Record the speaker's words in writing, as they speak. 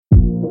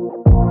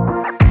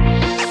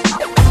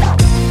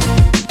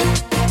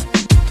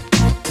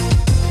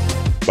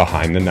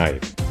Behind the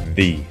Knife,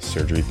 the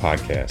surgery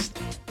podcast.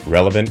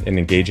 Relevant and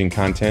engaging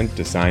content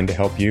designed to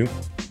help you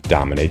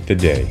dominate the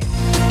day.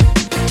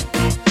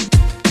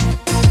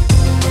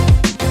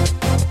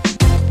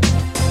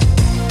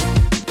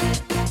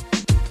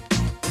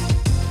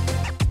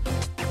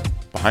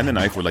 Behind the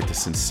Knife would like to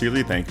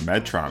sincerely thank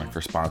Medtronic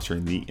for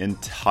sponsoring the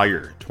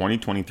entire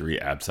 2023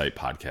 AbSite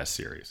podcast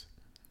series.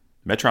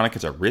 Medtronic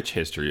has a rich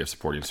history of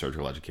supporting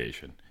surgical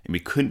education, and we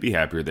couldn't be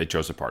happier they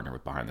chose to partner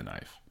with Behind the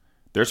Knife.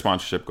 Their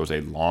sponsorship goes a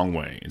long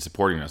way in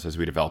supporting us as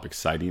we develop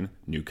exciting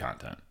new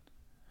content.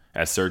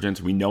 As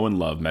surgeons, we know and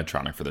love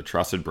Medtronic for their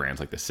trusted brands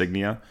like the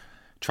Signia,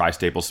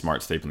 Tri-Staple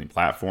Smart Stapling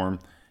Platform,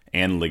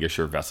 and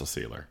LigaSure Vessel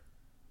Sealer.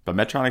 But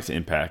Medtronic's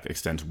impact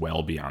extends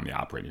well beyond the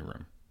operating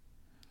room.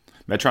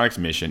 Medtronic's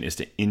mission is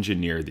to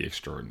engineer the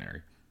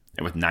extraordinary.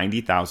 And with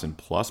 90,000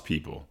 plus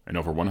people in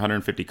over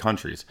 150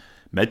 countries,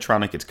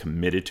 Medtronic is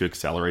committed to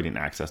accelerating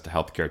access to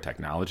healthcare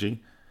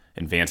technology,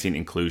 advancing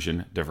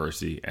inclusion,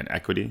 diversity, and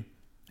equity,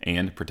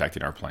 and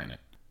protecting our planet.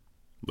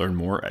 Learn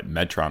more at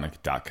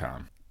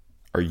medtronic.com.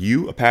 Are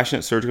you a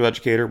passionate surgical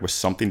educator with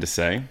something to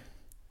say?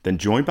 Then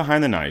join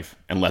Behind the Knife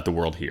and let the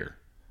world hear.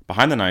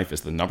 Behind the Knife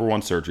is the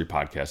 #1 surgery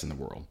podcast in the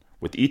world,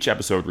 with each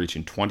episode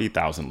reaching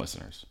 20,000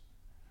 listeners.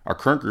 Our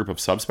current group of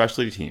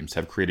subspecialty teams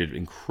have created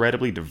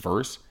incredibly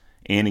diverse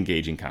and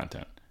engaging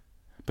content,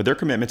 but their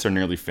commitments are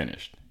nearly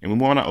finished, and we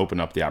want to open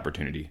up the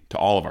opportunity to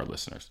all of our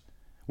listeners.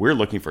 We're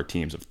looking for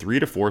teams of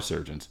 3 to 4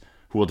 surgeons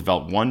who will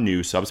develop one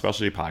new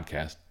subspecialty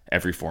podcast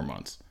every 4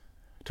 months.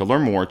 To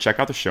learn more, check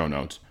out the show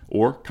notes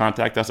or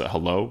contact us at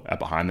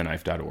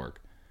hello@behindtheknife.org.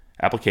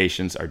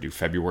 Applications are due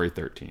February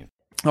 13th.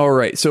 All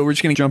right, so we're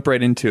just going to jump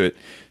right into it.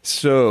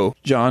 So,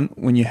 John,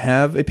 when you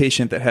have a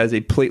patient that has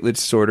a platelet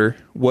disorder,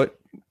 what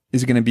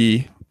is going to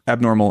be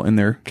abnormal in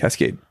their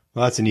cascade?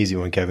 Well, that's an easy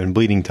one, Kevin.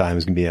 Bleeding time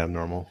is going to be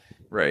abnormal.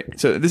 Right.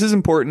 So this is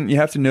important. You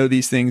have to know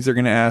these things. They're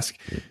going to ask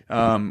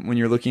when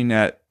you're looking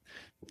at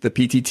the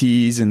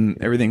PTTs and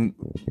everything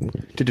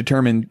to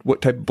determine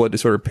what type of blood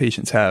disorder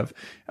patients have.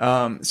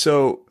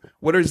 So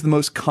what is the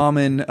most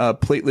common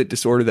platelet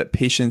disorder that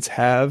patients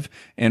have,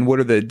 and what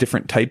are the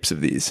different types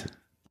of these?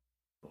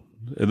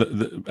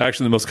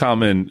 Actually, the most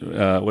common,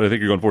 what I think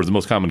you're going for is the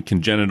most common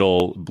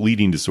congenital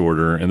bleeding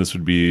disorder, and this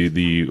would be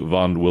the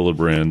von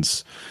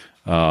Willebrand's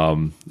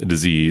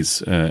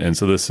disease. And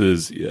so this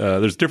is,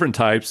 there's different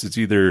types. It's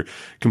either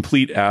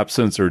complete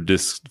absence or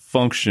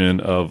dysfunction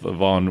of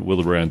von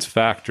Willebrand's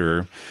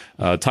factor.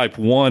 Type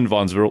 1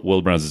 von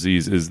Willebrand's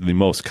disease is the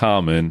most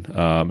common,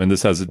 and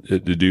this has to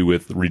do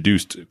with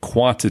reduced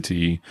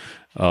quantity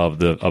of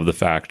the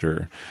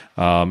factor.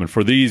 And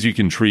for these, you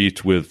can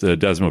treat with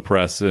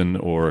desmopressin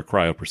or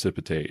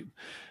cryoprecipitate.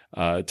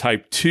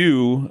 Type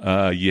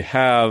 2, you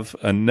have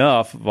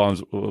enough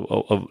of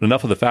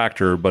the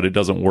factor, but it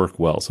doesn't work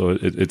well. So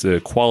it's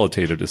a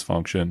qualitative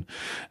dysfunction.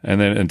 And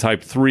then in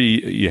type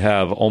 3, you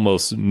have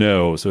almost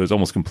no, so it's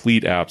almost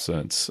complete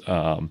absence.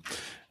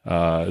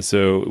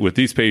 So with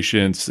these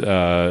patients,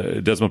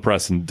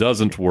 desmopressin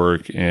doesn't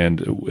work, and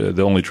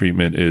the only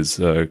treatment is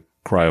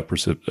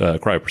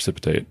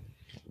cryoprecipitate.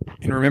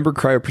 And remember,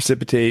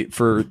 cryoprecipitate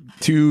for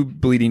 2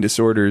 bleeding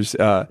disorders.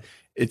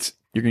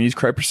 You're going to use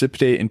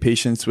cryoprecipitate in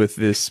patients with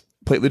this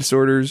platelet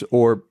disorders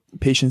or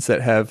patients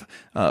that have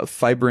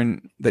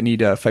fibrin that need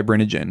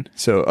fibrinogen.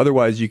 So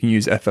otherwise, you can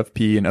use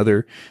FFP and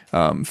other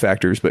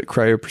factors, but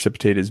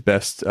cryoprecipitate is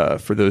best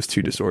for those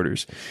 2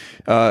 disorders.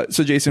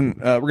 So Jason,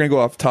 we're going to go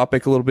off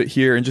topic a little bit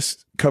here and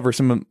just cover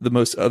some of the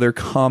most other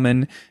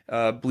common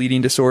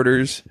bleeding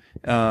disorders.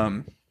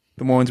 The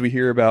ones we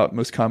hear about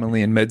most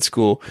commonly in med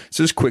school.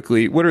 So just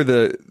quickly, what are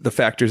the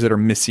factors that are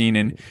missing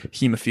in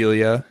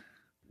hemophilia?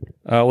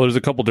 Well, there's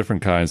a couple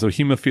different kinds. So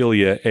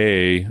hemophilia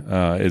A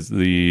is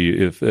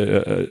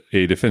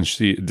a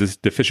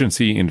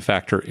deficiency in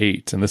factor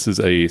VIII, and this is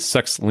a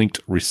sex-linked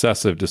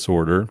recessive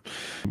disorder.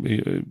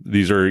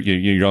 These are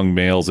young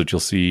males that you'll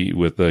see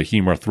with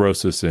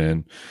hemarthrosis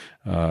in.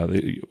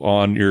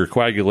 On your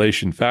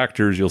coagulation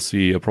factors, you'll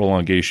see a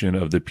prolongation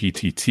of the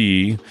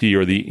PTT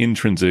or the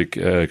intrinsic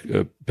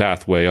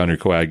pathway on your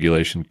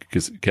coagulation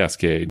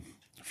cascade.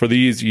 For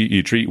these,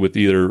 you treat with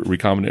either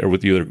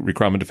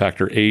recombinant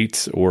factor VIII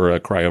or a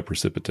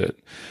cryoprecipitate.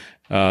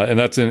 And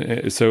that's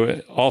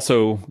so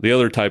also the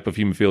other type of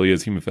hemophilia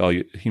is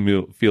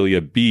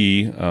hemophilia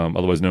B,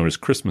 otherwise known as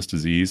Christmas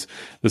disease.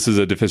 This is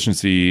a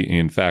deficiency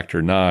in factor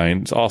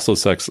IX. It's also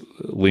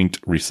sex-linked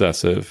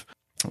recessive.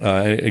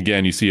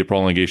 Again, you see a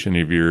prolongation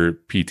of your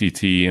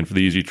PTT, and for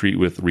these, you treat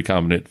with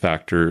recombinant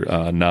factor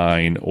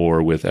IX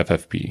or with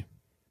FFP.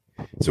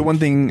 So one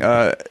thing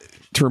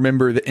to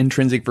remember, the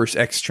intrinsic versus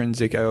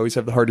extrinsic, I always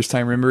have the hardest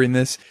time remembering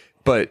this.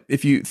 But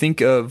if you think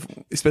of,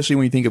 especially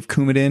when you think of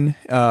Coumadin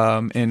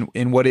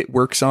and what it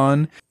works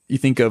on, you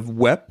think of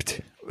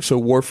WEPT,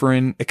 so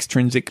warfarin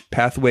extrinsic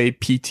pathway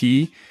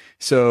PT.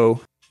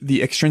 So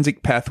the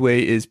extrinsic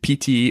pathway is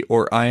PT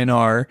or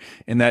INR,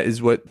 and that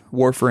is what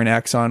warfarin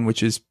acts on,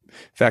 which is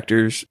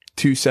factors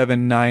 2,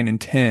 7, 9,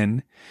 and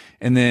 10.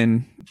 And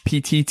then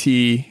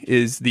PTT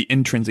is the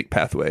intrinsic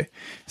pathway.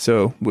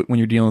 So when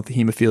you're dealing with the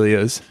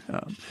hemophilias,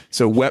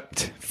 so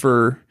WEPT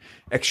for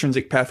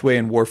extrinsic pathway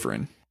and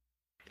warfarin.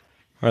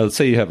 All right, let's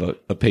say you have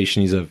a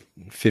patient. He's a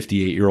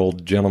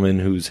 58-year-old gentleman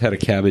who's had a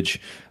CABG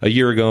a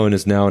year ago and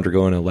is now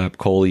undergoing a lap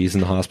chole. He's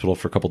in the hospital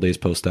for a couple days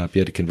post-op. He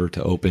had to convert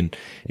to open.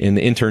 And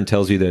the intern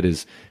tells you that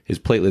his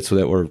platelets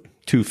that were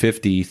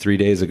 250 3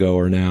 days ago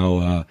are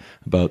now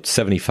about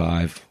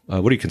 75.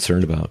 What are you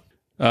concerned about?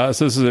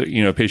 So this is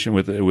a patient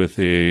with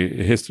a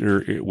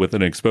history with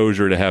an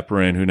exposure to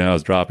heparin who now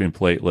is dropping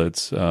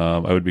platelets.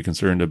 I would be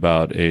concerned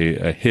about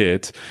a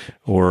HIT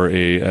or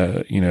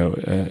a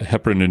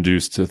heparin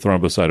induced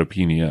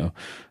thrombocytopenia,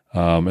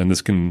 and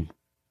this can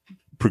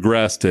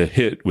progress to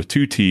HIT with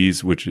 2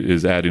 T's, which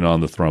is adding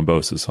on the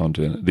thrombosis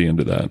onto the end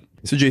of that.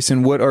 So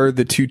Jason, what are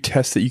the 2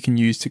 tests that you can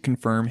use to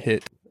confirm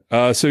HIT?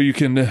 So you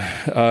can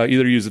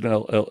either use an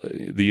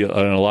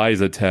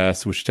ELISA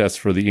test, which tests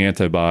for the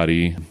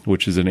antibody,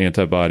 which is an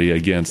antibody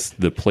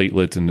against the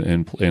platelet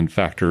and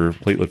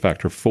platelet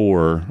factor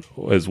 4,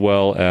 as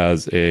well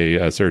as a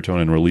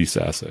serotonin release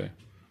assay.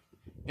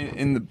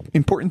 And the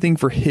important thing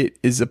for HIT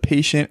is a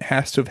patient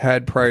has to have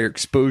had prior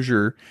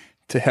exposure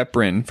to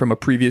heparin from a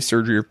previous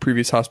surgery or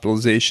previous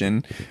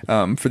hospitalization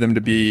for them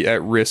to be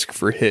at risk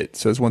for HIT.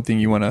 So it's one thing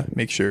you want to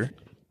make sure.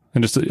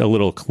 And just a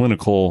little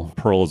clinical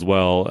pearl as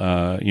well.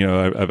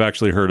 I've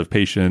actually heard of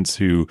patients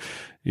who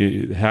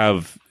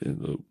have,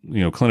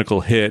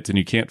 clinical HIT and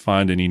you can't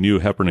find any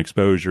new heparin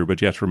exposure, but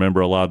you have to remember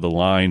a lot of the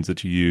lines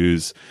that you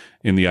use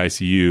in the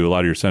ICU, a lot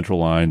of your central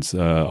lines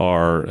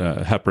are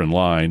heparin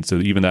lines. So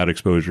even that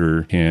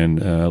exposure can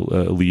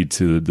lead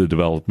to the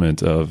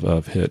development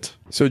of HIT.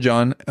 So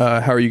John,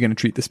 how are you going to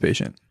treat this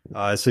patient?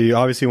 So you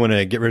obviously want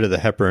to get rid of the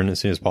heparin as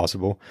soon as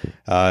possible.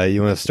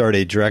 You want to start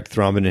a direct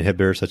thrombin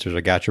inhibitor such as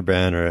a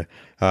gatroban, or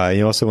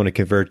you also want to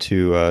convert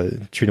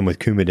to treat them with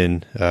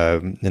Coumadin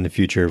in the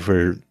future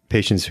for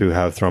patients who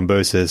have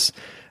thrombosis.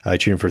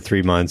 Treat them for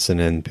 3 months, and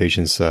then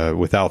patients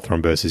without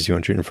thrombosis, you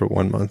want to treat them for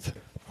 1 month.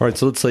 All right,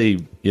 so let's say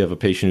you have a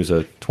patient who's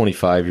a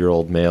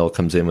 25-year-old male,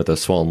 comes in with a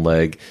swollen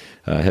leg,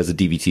 has a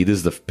DVT. This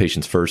is the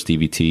patient's first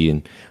DVT,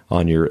 and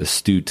on your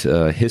astute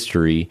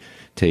history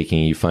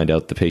taking, you find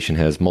out the patient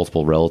has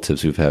multiple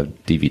relatives who've had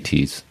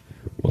DVTs.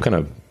 What kind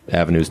of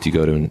avenues do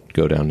you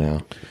go down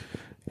now?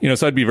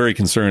 So I'd be very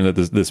concerned that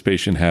this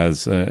patient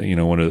has,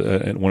 one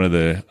of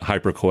the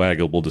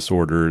hypercoagulable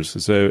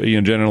disorders. So,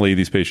 generally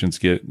these patients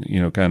get,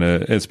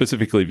 and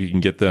specifically if you can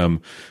get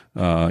them,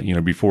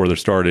 before they're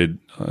started,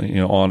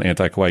 on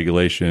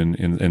anticoagulation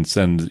and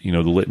send,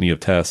 the litany of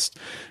tests.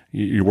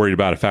 You're worried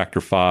about a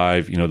factor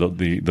 5,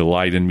 the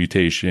Leiden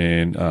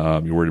mutation.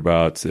 You're worried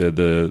about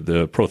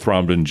the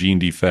prothrombin gene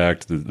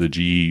defect, the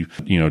G,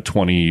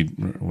 20,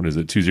 what is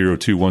it,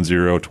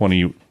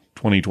 20210,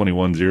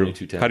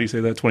 2021-0. How do you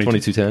say that?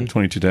 2210.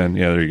 2210.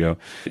 Yeah, there you go.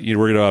 You're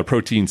worried about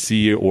protein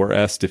C or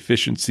S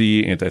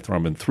deficiency,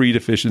 antithrombin 3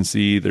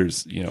 deficiency.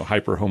 There's,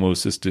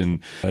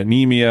 hyperhomocysteine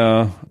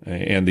anemia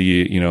and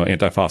the,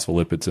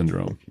 antiphospholipid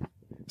syndrome.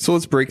 So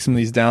let's break some of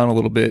these down a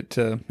little bit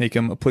to make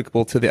them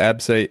applicable to the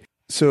ABSITE.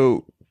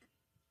 So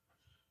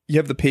you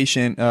have the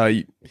patient,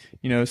 say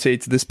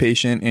it's this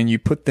patient, and you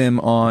put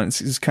them on,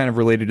 this is kind of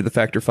related to the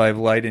factor 5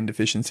 Leiden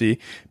deficiency,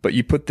 but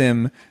you put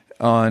them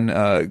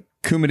on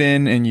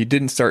Coumadin and you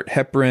didn't start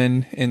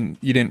heparin and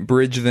you didn't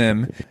bridge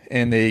them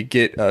and they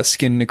get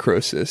skin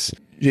necrosis.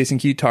 Jason,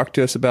 can you talk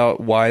to us about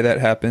why that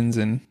happens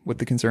and what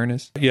the concern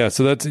is? Yeah,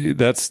 so that's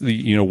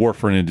the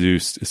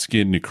warfarin-induced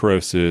skin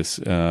necrosis.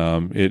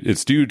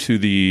 It's due to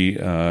the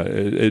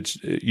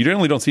you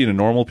generally don't see it in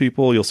normal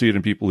people. You'll see it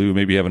in people who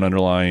maybe have an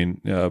underlying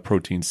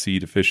protein C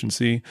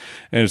deficiency,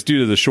 and it's due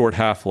to the short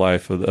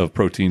half-life of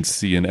protein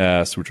C and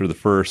S, which are the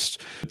first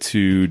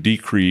to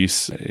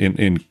decrease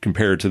in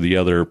compared to the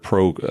other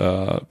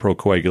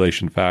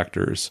procoagulation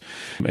factors,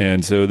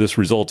 and so this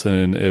results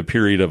in a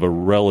period of a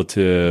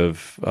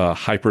relative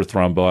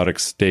hyperthrombotic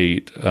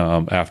state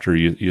after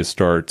you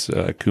start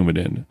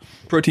Coumadin.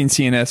 Protein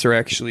C and S are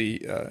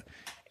actually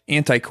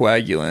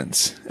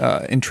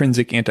anticoagulants,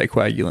 intrinsic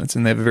anticoagulants,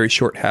 and they have a very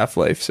short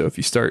half-life. So if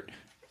you start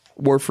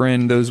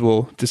warfarin, those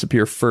will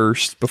disappear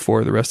first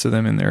before the rest of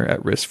them, and they're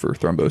at risk for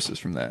thrombosis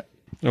from that.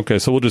 Okay,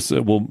 so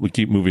we'll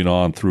keep moving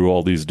on through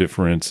all these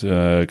different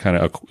kind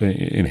of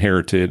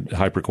inherited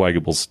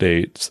hypercoagulable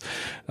states.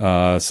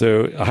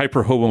 So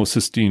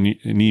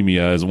hyperhomocysteine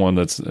anemia is one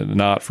that's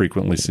not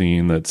frequently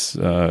seen, that's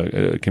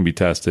can be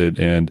tested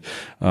and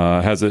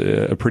has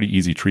a pretty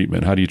easy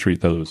treatment. How do you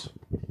treat those?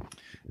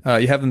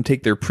 You have them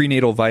take their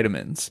prenatal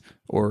vitamins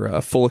or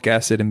folic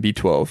acid and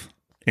B12.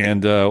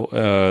 And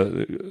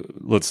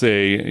let's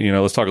say,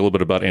 let's talk a little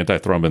bit about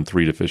antithrombin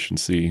 3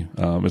 deficiency.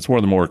 It's one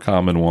of the more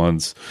common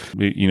ones.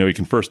 You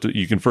can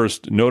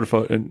first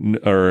notify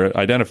or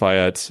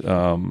identify it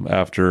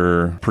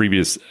after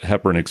previous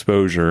heparin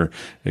exposure.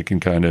 It can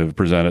kind of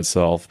present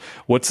itself.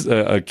 What's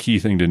a key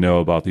thing to know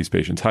about these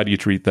patients? How do you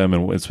treat them,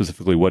 and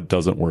specifically what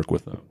doesn't work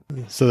with them?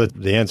 So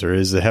the answer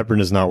is the heparin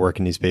does not work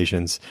in these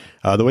patients.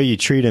 The way you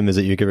treat them is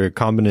that you give a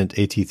recombinant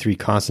AT3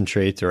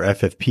 concentrate, or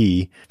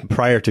FFP,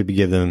 prior to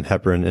give them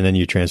heparin, and then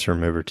you transfer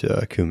them over to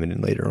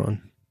Coumadin later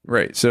on.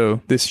 Right. So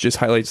this just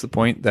highlights the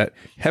point that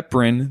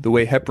heparin, the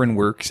way heparin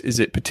works is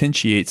it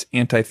potentiates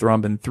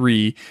antithrombin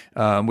 3,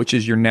 which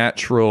is your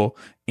natural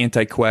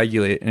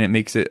anticoagulant, and it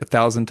makes it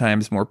 1,000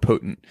 times more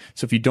potent.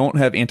 So if you don't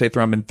have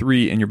antithrombin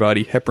 3 in your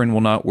body, heparin will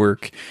not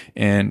work,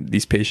 and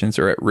these patients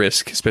are at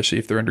risk, especially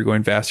if they're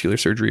undergoing vascular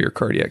surgery or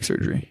cardiac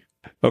surgery.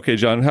 Okay,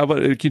 John, how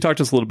about, can you talk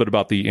to us a little bit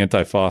about the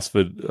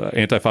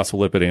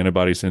antiphospholipid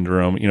antibody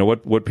syndrome?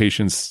 What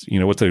patients,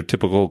 what's a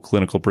typical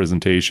clinical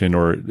presentation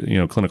or,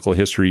 clinical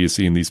history you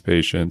see in these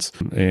patients,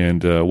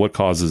 and what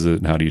causes it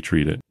and how do you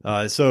treat it?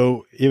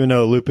 So even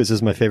though lupus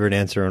is my favorite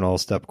answer in all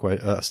step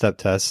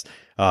tests,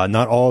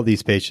 not all of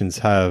these patients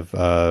have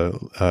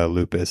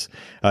lupus.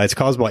 It's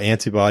caused by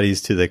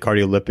antibodies to the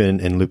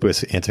cardiolipin and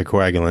lupus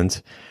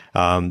anticoagulant.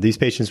 These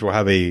patients will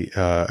have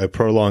a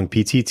prolonged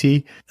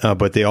PTT,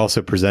 but they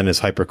also present as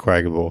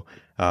hypercoagulable.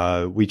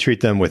 We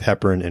treat them with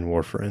heparin and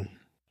warfarin.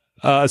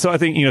 So I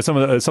think,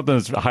 something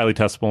that's highly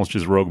testable, which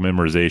is rogue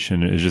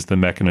memorization, is just the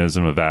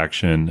mechanism of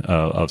action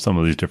of some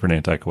of these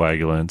different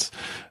anticoagulants.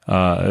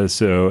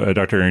 So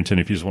Dr. Arrington,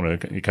 if you just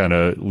want to kind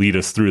of lead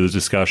us through the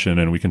discussion,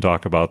 and we can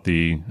talk about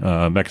the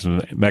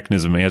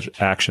mechanism of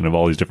action of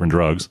all these different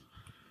drugs.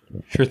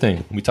 Sure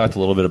thing. We talked a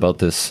little bit about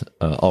this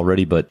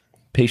already, but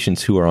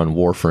patients who are on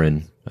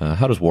warfarin,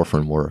 how does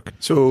warfarin work?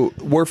 So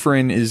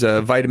warfarin is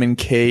a vitamin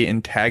K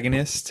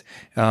antagonist,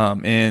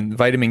 and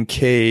vitamin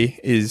K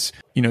is,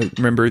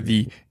 remember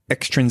the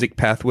extrinsic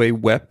pathway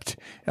WEPT.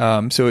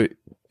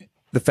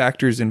 The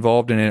factors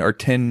involved in it are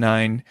 10,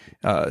 9,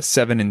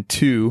 7, and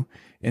 2.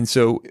 And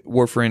so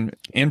warfarin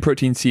and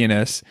protein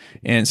CNS.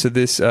 And so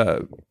this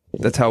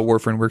that's how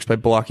warfarin works, by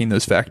blocking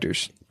those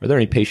factors. Are there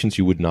any patients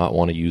you would not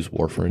want to use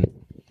warfarin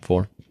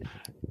for?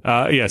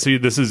 So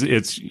this is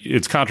it's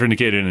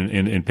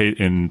contraindicated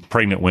in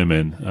pregnant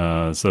women.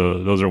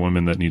 So those are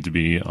women that need to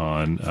be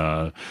on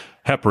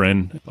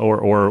heparin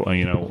or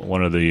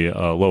one of the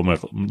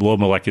low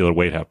molecular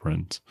weight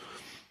heparins.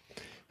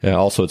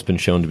 Also, it's been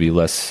shown to be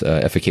less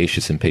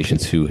efficacious in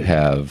patients who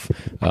have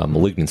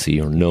malignancy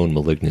or known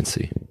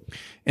malignancy.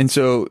 And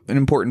so an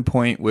important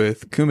point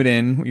with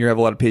Coumadin, you have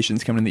a lot of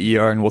patients coming in the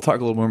ER, and we'll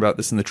talk a little more about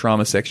this in the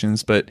trauma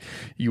sections, but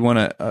you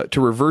want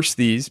to reverse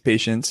these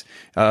patients.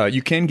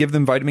 You can give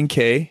them vitamin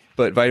K,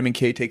 but vitamin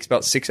K takes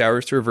about 6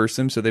 hours to reverse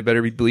them, so they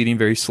better be bleeding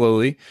very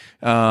slowly,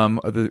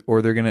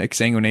 or they're going to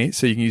exsanguinate.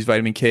 So you can use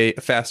vitamin K.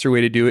 A faster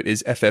way to do it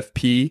is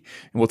FFP,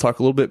 and we'll talk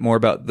a little bit more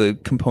about the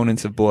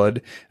components of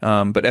blood,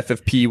 but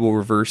FFP will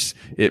reverse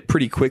it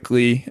pretty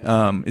quickly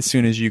as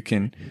soon as you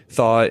can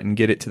thaw it and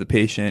get it to the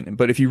patient.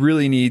 But if you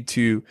really need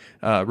to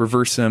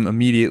reverse them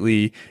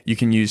immediately, you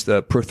can use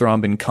the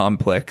prothrombin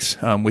complex,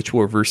 which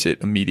will reverse it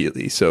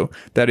immediately. So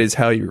that is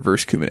how you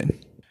reverse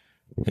Coumadin.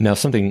 And now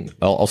something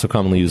also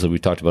commonly used that we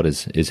talked about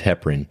is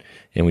heparin.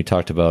 And we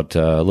talked about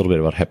a little bit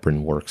about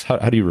heparin works. How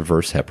do you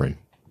reverse heparin?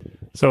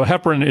 So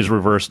heparin is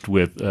reversed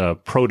with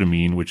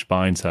protamine, which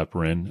binds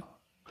heparin.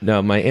 Now,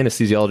 my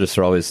anesthesiologists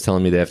are always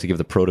telling me they have to give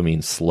the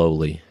protamine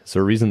slowly. Is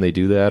there a reason they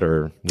do that,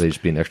 or are they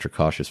just being extra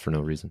cautious for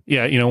no reason?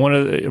 Yeah, one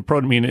of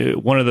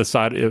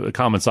the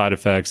common side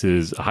effects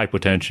is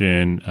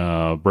hypotension,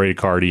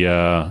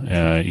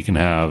 bradycardia. You can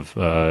have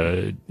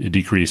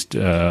decreased,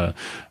 or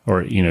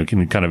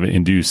can kind of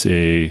induce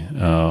a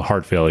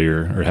heart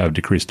failure or have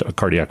decreased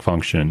cardiac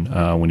function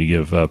when you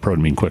give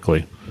protamine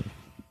quickly.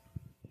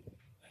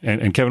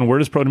 And Kevin, where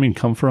does protamine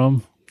come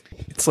from?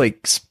 It's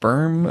like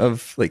sperm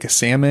of like a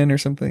salmon or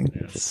something.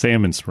 Yeah,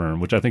 salmon sperm,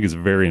 which I think is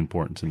very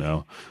important to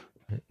know.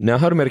 Now,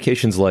 how do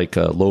medications like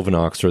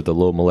Lovenox or the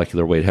low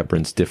molecular weight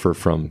heparins differ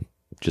from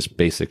just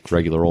basic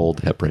regular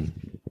old heparin?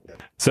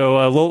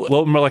 So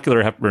low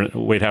molecular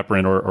weight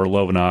heparin or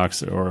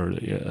Lovenox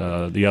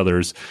or the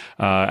others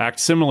act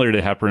similar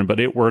to heparin, but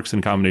it works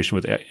in combination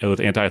with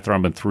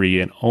antithrombin 3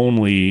 and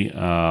only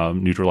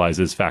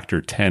neutralizes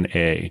factor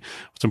 10A.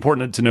 What's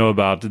important to know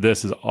about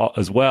this is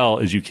as well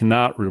is you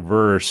cannot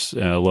reverse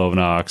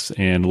Lovenox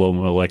and low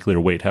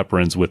molecular weight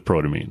heparins with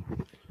protamine.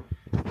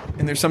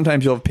 And there's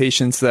sometimes you'll have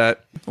patients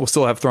that will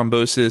still have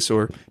thrombosis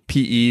or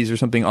PEs or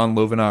something on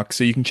Lovenox.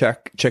 So you can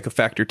check a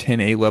factor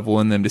 10A level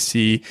in them to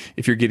see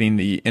if you're getting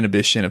the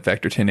inhibition of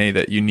factor 10A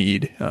that you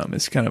need.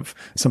 It's kind of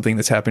something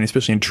that's happening,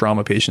 especially in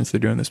trauma patients. They're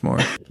doing this more.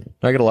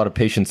 I get a lot of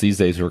patients these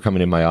days who are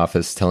coming in my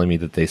office telling me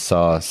that they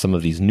saw some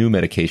of these new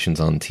medications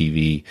on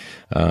TV.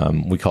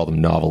 We call them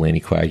novel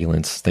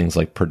anticoagulants, things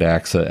like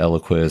Pradaxa,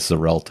 Eliquis,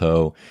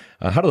 Xarelto.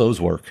 How do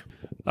those work?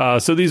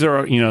 So these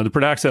are, the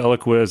Pradaxa,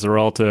 Eliquis,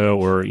 Xarelto,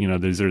 or,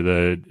 these are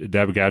the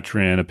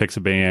dabigatran,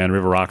 apixaban,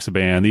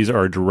 rivaroxaban. These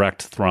are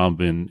direct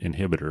thrombin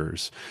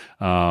inhibitors.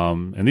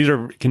 And these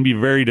can be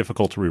very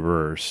difficult to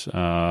reverse.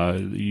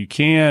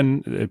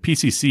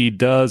 PCC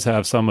does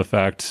have some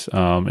effect,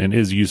 and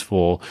is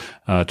useful,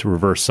 to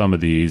reverse some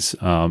of these.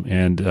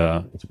 And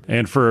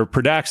for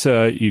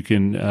Pradaxa, you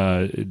can,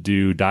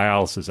 do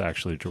dialysis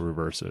actually to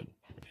reverse it.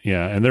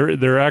 Yeah, and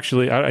they're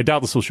actually, I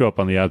doubt this will show up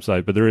on the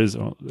website, but there is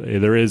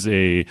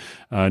a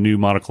new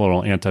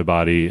monoclonal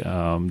antibody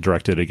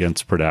directed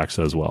against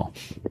Pradaxa as well.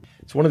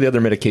 It's one of the other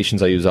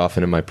medications I use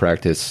often in my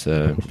practice.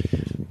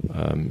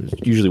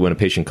 Usually when a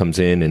patient comes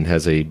in and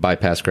has a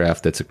bypass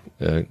graft that's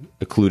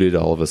occluded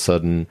all of a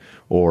sudden,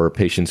 or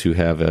patients who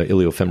have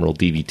iliofemoral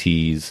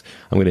DVTs,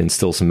 I'm going to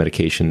instill some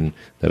medication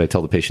that I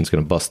tell the patient's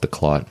going to bust the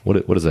clot.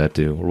 What does that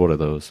do, or what are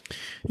those?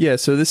 Yeah,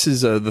 so this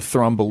is the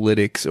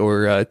thrombolytics,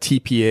 or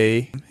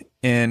TPA,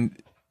 and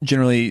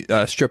generally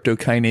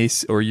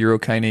streptokinase or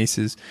urokinase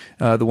is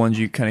the ones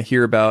you kind of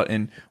hear about.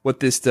 And what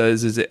this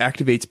does is it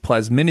activates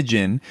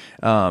plasminogen,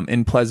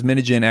 and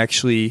plasminogen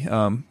actually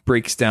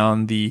breaks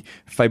down the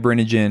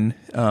fibrinogen,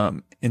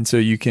 and so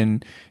you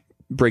can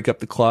break up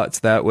the clots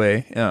that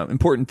way.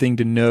 Important thing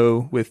to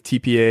know with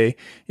TPA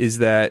is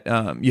that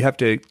you have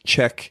to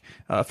check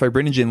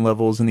fibrinogen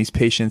levels in these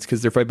patients,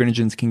 because their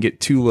fibrinogens can get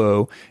too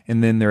low,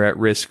 and then they're at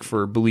risk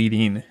for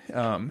bleeding.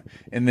 And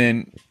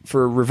then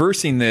for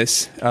reversing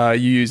this, you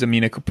use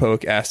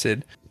aminocapoic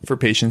acid for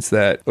patients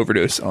that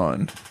overdose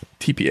on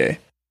TPA.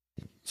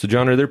 So,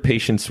 John, are there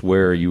patients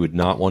where you would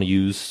not want to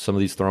use some of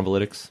these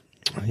thrombolytics?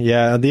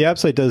 Yeah, the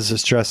website does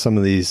stress some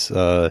of these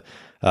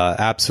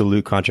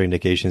absolute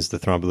contraindications to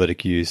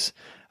thrombolytic use.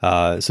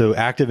 So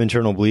active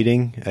internal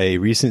bleeding, a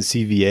recent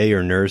CVA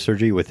or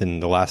neurosurgery within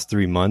the last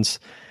 3 months,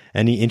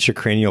 any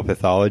intracranial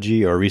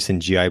pathology or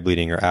recent GI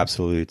bleeding are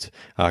absolute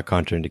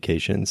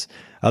contraindications.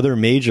 Other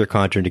major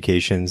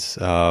contraindications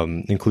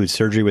include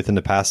surgery within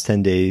the past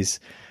 10 days,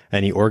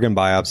 any organ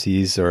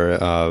biopsies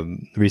or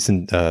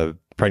recent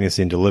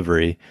pregnancy and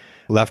delivery,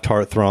 left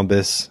heart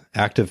thrombus,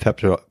 active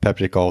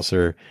peptic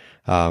ulcer,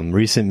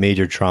 recent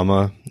major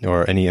trauma,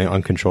 or any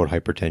uncontrolled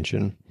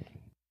hypertension.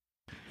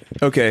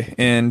 Okay,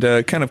 and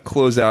kind of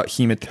close out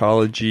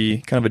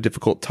hematology, kind of a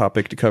difficult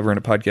topic to cover in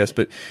a podcast,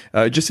 but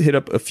just to hit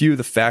up a few of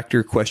the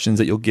factor questions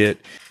that you'll get.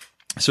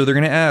 So they're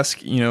going to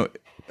ask,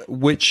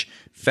 which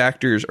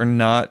factors are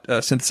not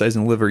synthesized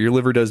in the liver. Your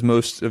liver does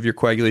most of your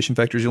coagulation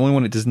factors. The only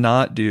one it does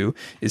not do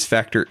is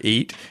factor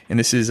 8, and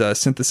this is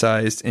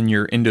synthesized in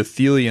your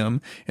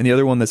endothelium. And the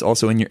other one that's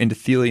also in your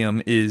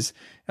endothelium is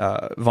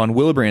von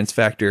Willebrand's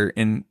factor.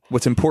 And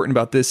what's important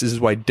about this is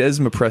why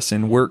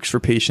desmopressin works for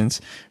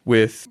patients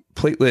with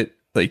platelet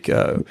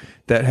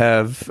that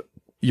have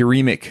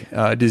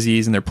uremic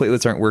disease and their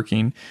platelets aren't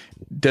working.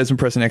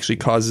 Desmopressin actually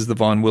causes the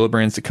von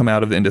Willebrands to come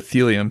out of the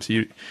endothelium, so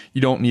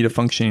you don't need a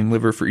functioning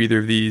liver for either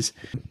of these.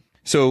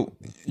 So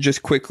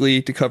just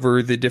quickly to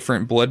cover the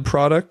different blood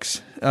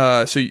products.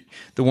 So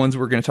the ones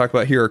we're going to talk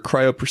about here are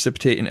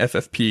cryoprecipitate and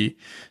FFP.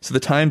 So the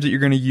times that you're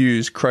going to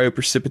use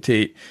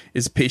cryoprecipitate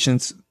is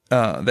patients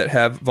that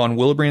have von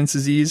Willebrand's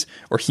disease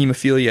or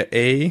hemophilia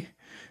A,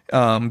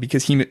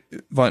 because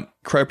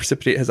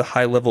cryoprecipitate has a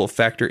high level of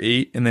factor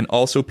 8, and then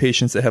also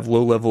patients that have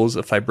low levels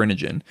of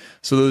fibrinogen.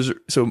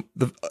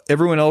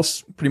 Everyone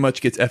else pretty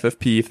much gets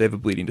FFP if they have a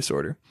bleeding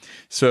disorder.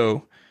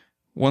 So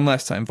one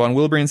last time, von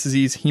Willebrand's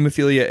disease,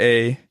 hemophilia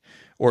A,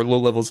 or low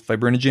levels of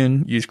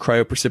fibrinogen, use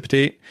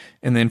cryoprecipitate.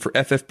 And then for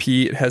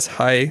FFP, it has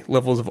high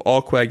levels of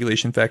all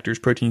coagulation factors,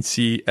 protein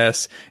C,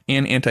 S,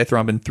 and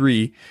antithrombin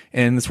 3.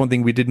 And that's one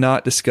thing we did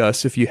not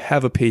discuss. If you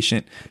have a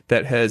patient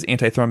that has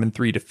antithrombin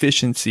 3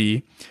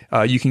 deficiency,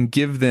 you can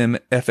give them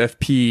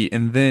FFP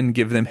and then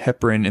give them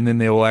heparin, and then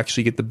they will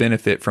actually get the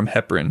benefit from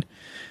heparin.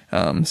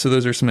 So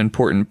those are some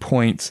important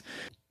points.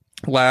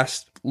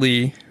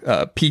 Lastly,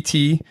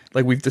 PT,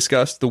 like we've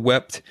discussed, the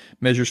WEPT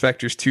measures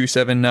factors 2,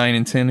 7, 9,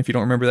 and 10, if you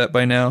don't remember that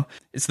by now.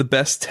 It's the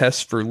best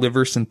test for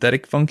liver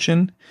synthetic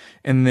function.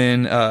 And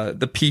then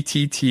the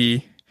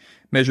PTT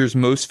measures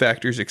most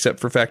factors except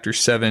for factor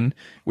 7,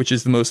 which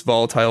is the most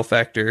volatile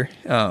factor.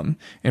 And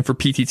for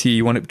PTT,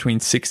 you want it between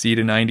 60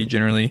 to 90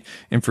 generally.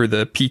 And for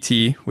the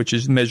PT, which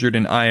is measured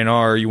in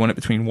INR, you want it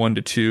between 1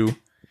 to 2.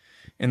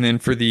 And then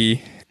for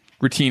the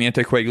routine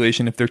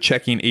anticoagulation, if they're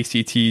checking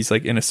ACTs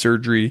like in a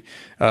surgery,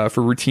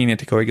 for routine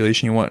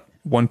anticoagulation, you want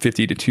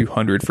 150 to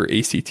 200 for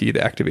ACT,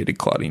 the activated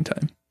clotting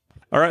time.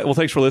 All right. Well,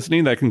 thanks for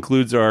listening. That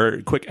concludes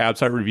our quick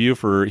ABSITE review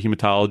for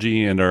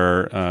hematology and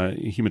our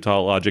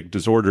hematologic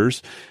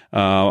disorders.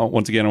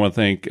 Once again, I want to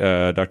thank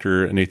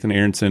Dr. Nathan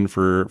Aronson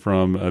from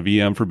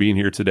VM for being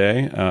here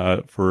today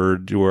for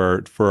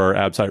our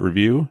ABSITE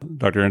review.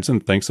 Dr. Aronson,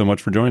 thanks so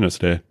much for joining us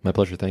today. My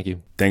pleasure. Thank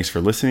you. Thanks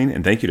for listening,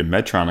 and thank you to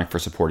Medtronic for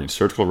supporting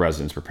surgical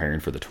residents preparing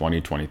for the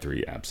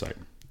 2023 ABSITE.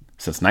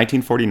 Since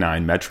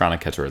 1949,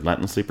 Medtronic has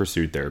relentlessly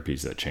pursued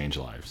therapies that change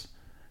lives.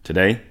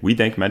 Today, we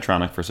thank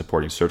Medtronic for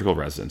supporting surgical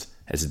residents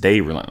as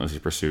they relentlessly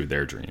pursue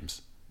their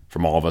dreams.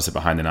 From all of us at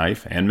Behind the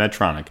Knife and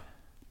Medtronic,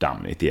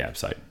 dominate the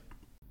ABSITE.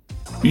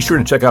 Be sure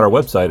to check out our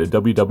website at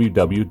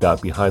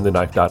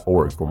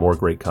www.behindtheknife.org for more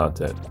great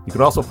content. You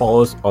can also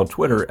follow us on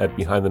Twitter at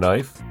Behind the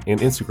Knife and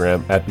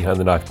Instagram at Behind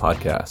the Knife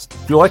Podcast.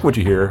 If you like what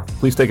you hear,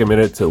 please take a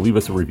minute to leave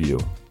us a review.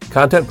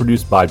 Content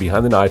produced by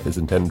Behind the Knife is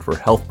intended for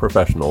health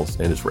professionals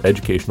and is for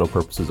educational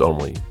purposes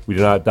only. We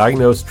do not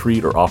diagnose,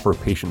 treat, or offer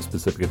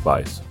patient-specific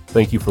advice.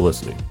 Thank you for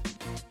listening.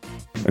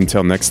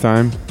 Until next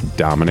time,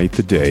 dominate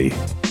the day.